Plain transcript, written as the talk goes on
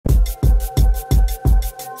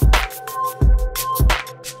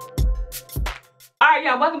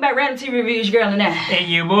Alright, y'all, welcome back. Random TV Reviews, your girl Lynette.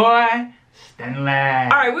 And your boy, Stanley.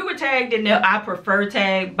 Alright, we were tagged in the I Prefer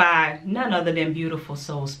tag by none other than Beautiful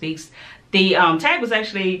Soul Speaks. The tag was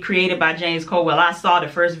actually created by James Colwell. I saw the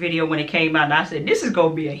first video when it came out and I said, this is going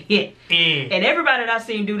to be a hit. Yeah. And everybody that I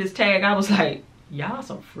seen do this tag, I was like, y'all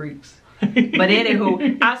some freaks. But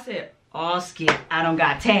anywho, I said, oh, skip, I don't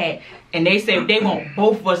got tagged. And they said they want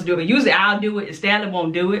both of us to do it. Usually I'll do it and Stanley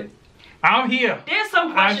won't do it. I'm here. There's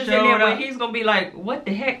some questions in there where he's going to be like, what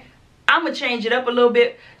the heck? I'm going to change it up a little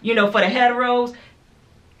bit, you know, for the heteros.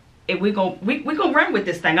 And we're gonna run with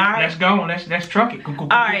this thing, all right? Let's go. Let's truck it. Go, all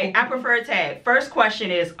right, I prefer tag. First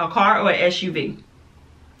question is a car or an SUV?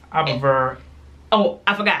 I prefer... Oh,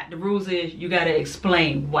 I forgot. The rules is you got to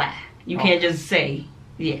explain why. You can't just say,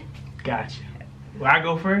 yeah. Gotcha. Will I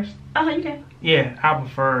go first? You can. Yeah, I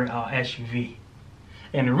prefer SUV.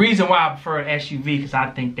 And the reason why I prefer an SUV because I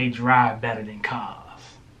think they drive better than cars.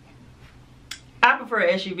 I prefer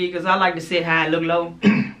an SUV because I like to sit high and look low.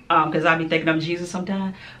 Because I be thinking I'm Jesus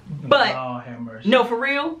sometimes. But, oh, have mercy. No, for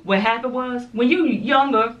real, what happened was, when you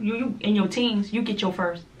younger, you in your teens, you get your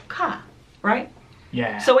first car, right?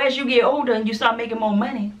 Yeah. So as you get older and you start making more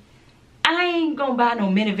money, I ain't gonna buy no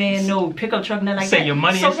minivan, no pickup truck, nothing like that. So your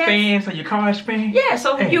money is spent, so your car is spent? Yeah,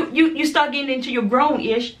 so hey. you start getting into your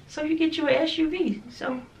grown-ish, so you get you an SUV.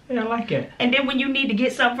 So yeah, I like it. And then when you need to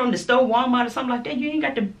get something from the store, Walmart or something like that, you ain't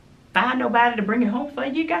got to find nobody to bring it home for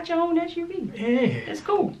you. You got your own SUV. Yeah. That's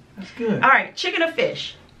cool. That's good. All right, chicken or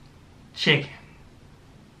fish? Chicken.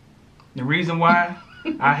 The reason why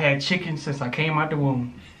I had chicken since I came out the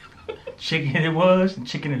womb. Chicken it was, and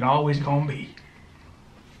chicken it always gonna be.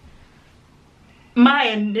 My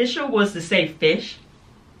initial was to say fish,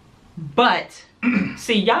 but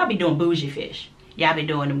see, y'all be doing bougie fish. Y'all be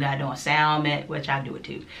doing them guys doing salmon, which I do it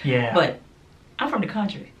too. Yeah. But I'm from the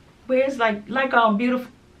country, where it's like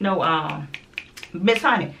beautiful. No, Miss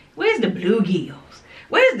Honey, where's the bluegills?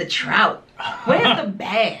 Where's the trout? Where's the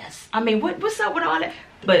bass? I mean, what's up with all that?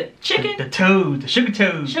 But chicken, the toads, the sugar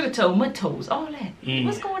toad, mud toads, all that. Yeah.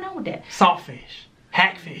 What's going on with that? Saltfish,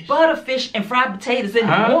 hackfish, butterfish, and fried potatoes in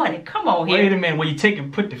the morning. Come on here. Wait a minute, when you take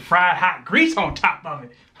and put the fried hot grease on top of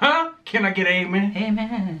it, huh? Can I get an amen?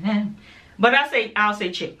 Amen. But I'll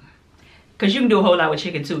say chicken. Cause you can do a whole lot with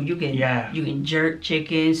chicken too. You can jerk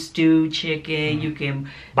chicken, stew chicken, you can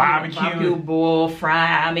barbecue, boil,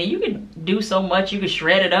 fry. I mean, you can do so much. You can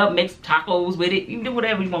shred it up, make tacos with it. You can do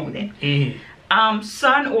whatever you want with it. Yeah.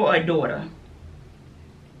 Son or a daughter?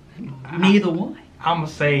 Neither one. I'm gonna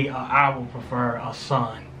say I would prefer a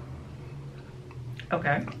son.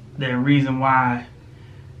 Okay. The reason why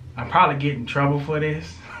I probably get in trouble for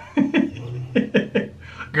this.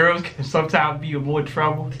 Girls can sometimes be in more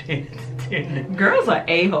trouble than girls are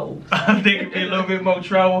a-holes. They can be a little bit more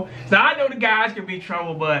trouble. So I know the guys can be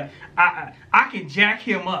trouble, but I can jack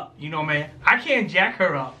him up, you know, man. I can't jack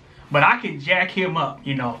her up, but I can jack him up,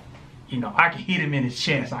 you know. I can hit him in his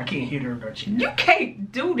chest. I can't hit her in her chest. You can't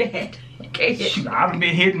do that. You can't hit. Shoot, I've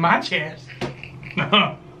been hitting my chest.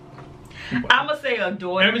 I'm gonna say a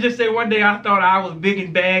daughter. Let me just say, one day I thought I was big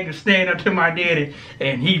and bag and stand up to my daddy,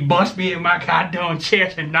 and he bust me in my goddamn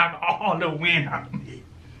chest and knocked all the wind out of me.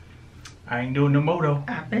 I ain't doing no more though.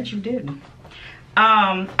 I bet you didn't.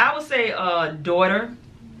 I would say a daughter,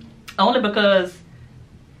 only because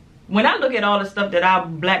when I look at all the stuff that our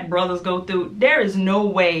black brothers go through, there is no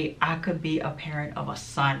way I could be a parent of a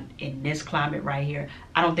son in this climate right here.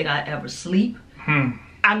 I don't think I'd ever sleep.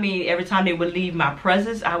 I mean, every time they would leave my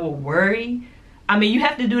presence, I would worry. I mean, you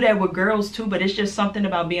have to do that with girls too, but it's just something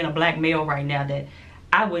about being a black male right now that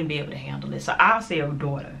I wouldn't be able to handle it. So I'll say a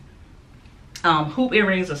daughter. Hoop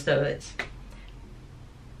earrings or studs?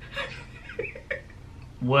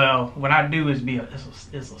 Well, what I do is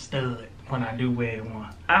it's a stud when I do wear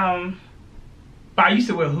one. I used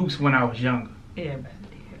to wear hoops when I was younger. Yeah,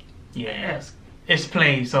 yeah. Yes. It's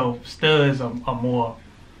plain, so studs are more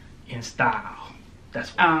in style.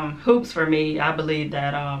 That's hoops for me. I believe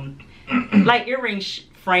that like earrings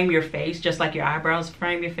frame your face just like your eyebrows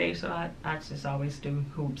frame your face. So I just always do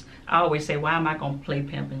hoops. I always say, why am I gonna play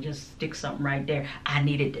pimp and just stick something right there? I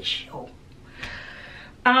needed to show.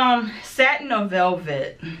 Satin or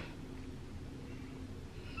velvet?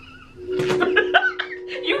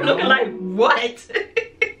 You looking like what?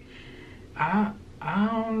 I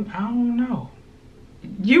don't know.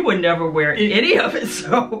 You would never wear any of it,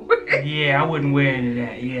 so yeah, I wouldn't wear any of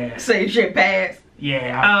that. Yeah. Same shit pass.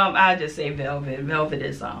 Yeah. I just say velvet. Velvet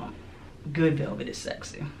is good. Velvet is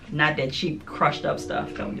sexy. Not that cheap crushed up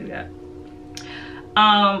stuff. Don't do that.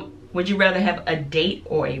 Would you rather have a date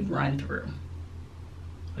or a run through?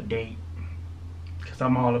 A date, because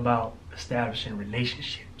I'm all about establishing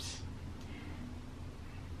relationships.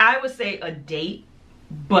 I would say a date,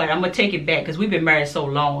 but I'm gonna take it back because we've been married so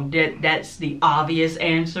long that that's the obvious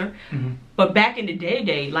answer. But back in the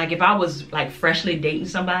day, like if I was like freshly dating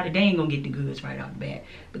somebody, they ain't gonna get the goods right off the bat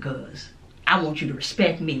because I want you to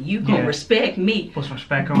respect me. You gonna respect me. Put some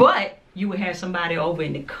respect on. But you would have somebody over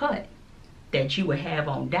in the cut that you would have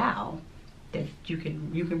on dial that you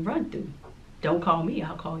can run through. Don't call me,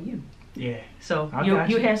 I'll call you. Yeah. So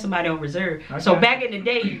you have somebody on reserve. So back in the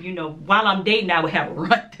day, you know, while I'm dating, I would have a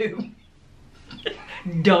run through.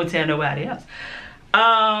 Don't tell nobody else.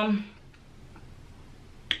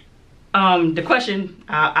 The question,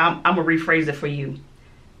 I'm gonna rephrase it for you.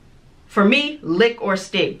 For me, lick or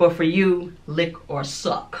stick, but for you, lick or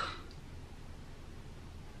suck.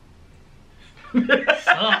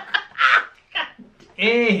 Suck.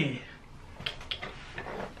 Hey.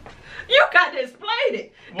 You got to explain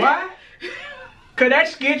it. Why? Cause that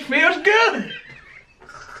sketch feels good.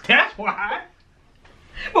 That's why.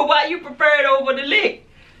 But why you prefer it over the lick?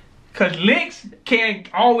 Cause licks can't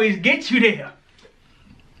always get you there.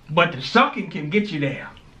 But the sucking can get you there.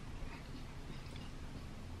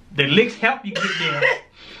 The licks help you get there,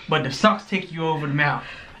 but the sucks take you over the mouth.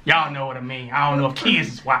 Y'all know what I mean. I don't know if kids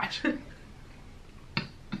is watching.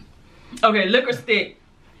 Okay, lick or stick.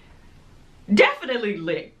 Definitely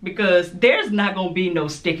lick, because there's not gonna be no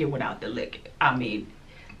sticking without the lick. I mean,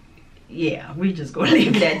 yeah, we just gonna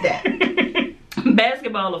leave it at that.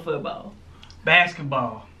 Basketball or football?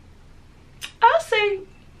 Basketball. I'll say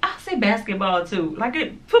basketball too. Like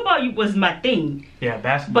football was my thing. Yeah,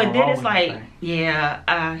 basketball. But then it's like, yeah,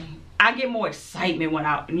 I get more excitement when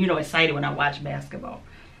excited when I watch basketball.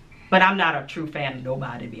 But I'm not a true fan of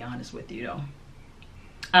nobody, to be honest with you though.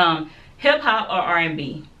 Hip hop or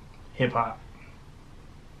R&B? Hip hop.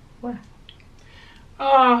 What?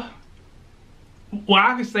 Well,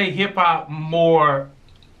 I could say hip hop more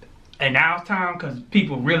in our time because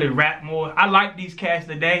people really rap more. I like these cats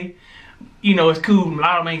today. You know, it's cool. A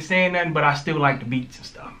lot of them ain't saying nothing, but I still like the beats and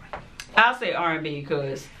stuff. I'll say R&B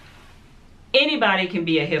because anybody can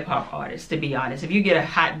be a hip hop artist, to be honest. If you get a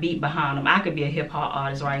hot beat behind them, I could be a hip hop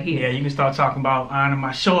artist right here. Yeah, you can start talking about ironing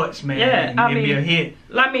my shorts, man. Yeah, and it'd be a hit.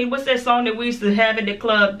 I mean, what's that song that we used to have at the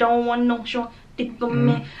club? Don't want no short.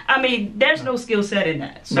 Man. I mean, there's no skill set in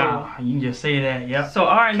that. So, nah, you can just say that. Yep. So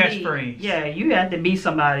R&B, catchphrase. Yeah, you have to be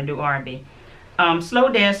somebody to do R&B. Slow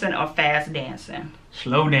dancing or fast dancing?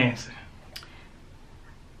 Slow dancing.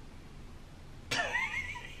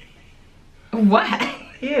 Why?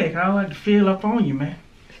 Yeah, I like to feel up on you, man.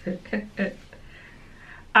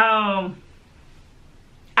 I'll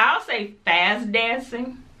say fast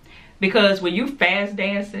dancing because when you fast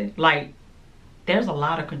dancing, like there's a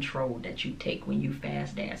lot of control that you take when you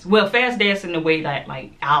fast dance. Well, fast dancing the way that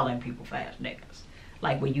like island people fast dance.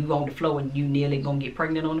 Like when you on the floor and you nearly gonna get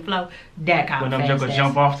pregnant on the floor. That kind of fast dancing. When them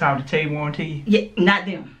jump off top of the table onto you? Yeah, not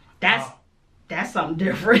them. That's something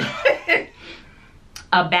different.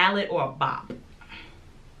 A ballad or a bop?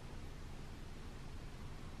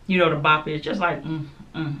 You know the bop is just like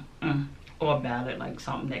or a ballad, like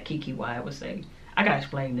something that Kiki Wyatt would say. I gotta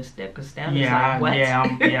explain this step because Stanley's like, what?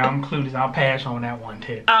 I'm clueless. I'll pass on that one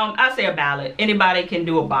too. I say a ballad. Anybody can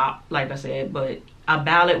do a bop, like I said, but a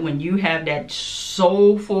ballad when you have that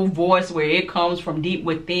soulful voice where it comes from deep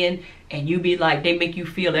within and you be like, they make you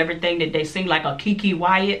feel everything that they sing, like a Kiki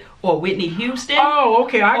Wyatt or Whitney Houston. Oh,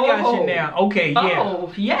 okay, I got you now. Okay, yeah.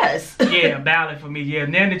 Oh, yes. Yeah, ballad for me. Yeah,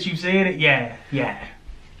 now that you said it, yeah.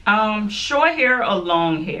 Short hair or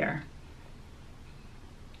long hair?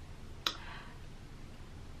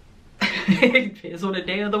 It depends on the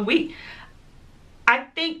day of the week. I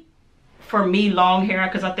think for me, long hair,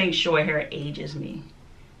 because I think short hair ages me.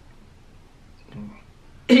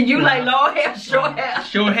 You like long hair, short hair?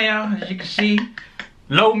 Short hair, as you can see,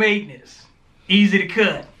 low maintenance, easy to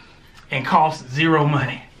cut, and costs zero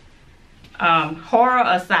money. Horror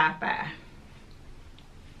or sci-fi?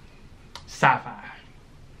 Sci-fi.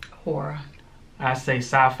 Horror. I say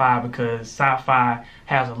sci-fi because sci-fi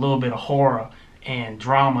has a little bit of horror and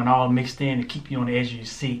drama and all mixed in to keep you on the edge of your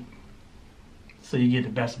seat. So you get the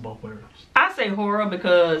best of both worlds. I say horror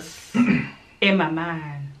because in my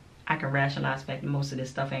mind, I can rationalize the fact that most of this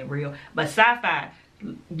stuff ain't real. But sci-fi,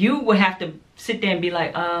 you would have to sit there and be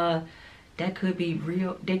like, that could be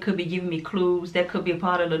real. They could be giving me clues. That could be a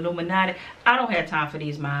part of the Illuminati. I don't have time for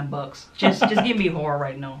these mind bucks. Just give me horror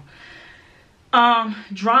right now.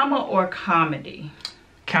 Drama or comedy?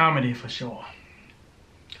 Comedy for sure.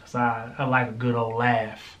 Because I like a good old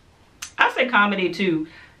laugh. I say comedy too.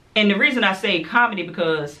 And the reason I say comedy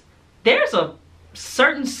because there's a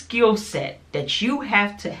certain skill set that you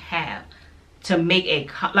have to have to make a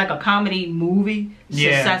comedy movie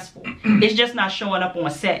successful. It's just not showing up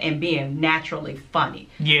on set and being naturally funny.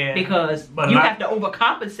 Yeah. Because you have to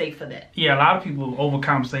overcompensate for that. Yeah, a lot of people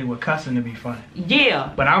overcompensate with cussing to be funny.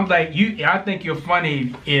 Yeah. But I'm like, I think you're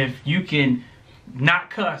funny if you can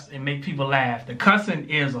not cuss and make people laugh. The cussing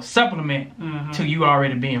is a supplement to you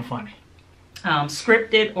already being funny.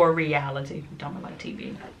 Scripted or reality? We're talking about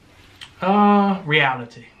TV.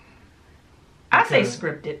 Reality. I say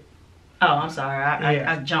scripted. Oh, I'm sorry.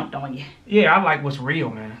 I jumped on you. Yeah, I like what's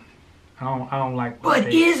real, man. I don't like what's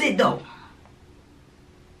But is it though?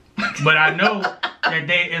 But I know that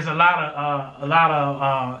there is a lot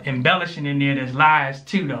of embellishing in there. There's lies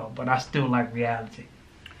too, though. But I still like reality.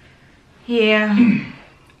 Yeah,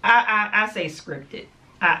 I say scripted.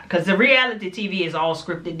 Because the reality TV is all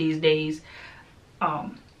scripted these days.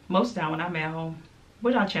 Most of the time when I'm at home,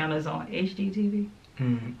 what our channel is on? HGTV.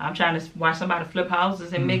 I'm trying to watch somebody flip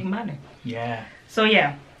houses and make money. Yeah. So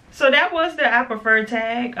yeah. So that was the I prefer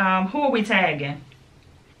tag. Who are we tagging?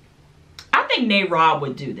 I think NayRob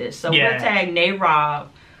would do this. So we'll tag NayRob.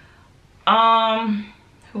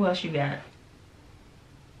 Who else you got?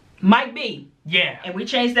 Mike B. Yeah. And we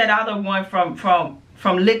changed that other one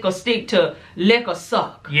from lick or stick to lick or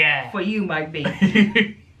suck. Yeah. For you, Mike B.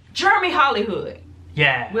 JeremyHollyhood.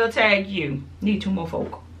 Yeah. We'll tag you. Need 2 more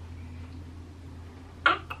folk.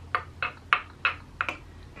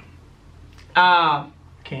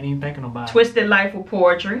 Can't even think of nobody. Twisted Life with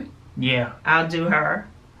Poetry. Yeah. I'll do her.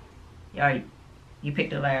 Alright, you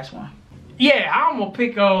picked the last one. Yeah, I'm gonna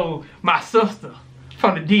pick my sister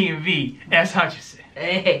from the DMV. That's Hutchinson.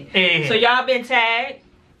 Hey. So y'all been tagged.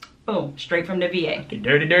 Boom, straight from the VA. The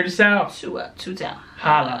dirty, dirty South. Two town.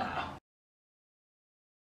 Holla.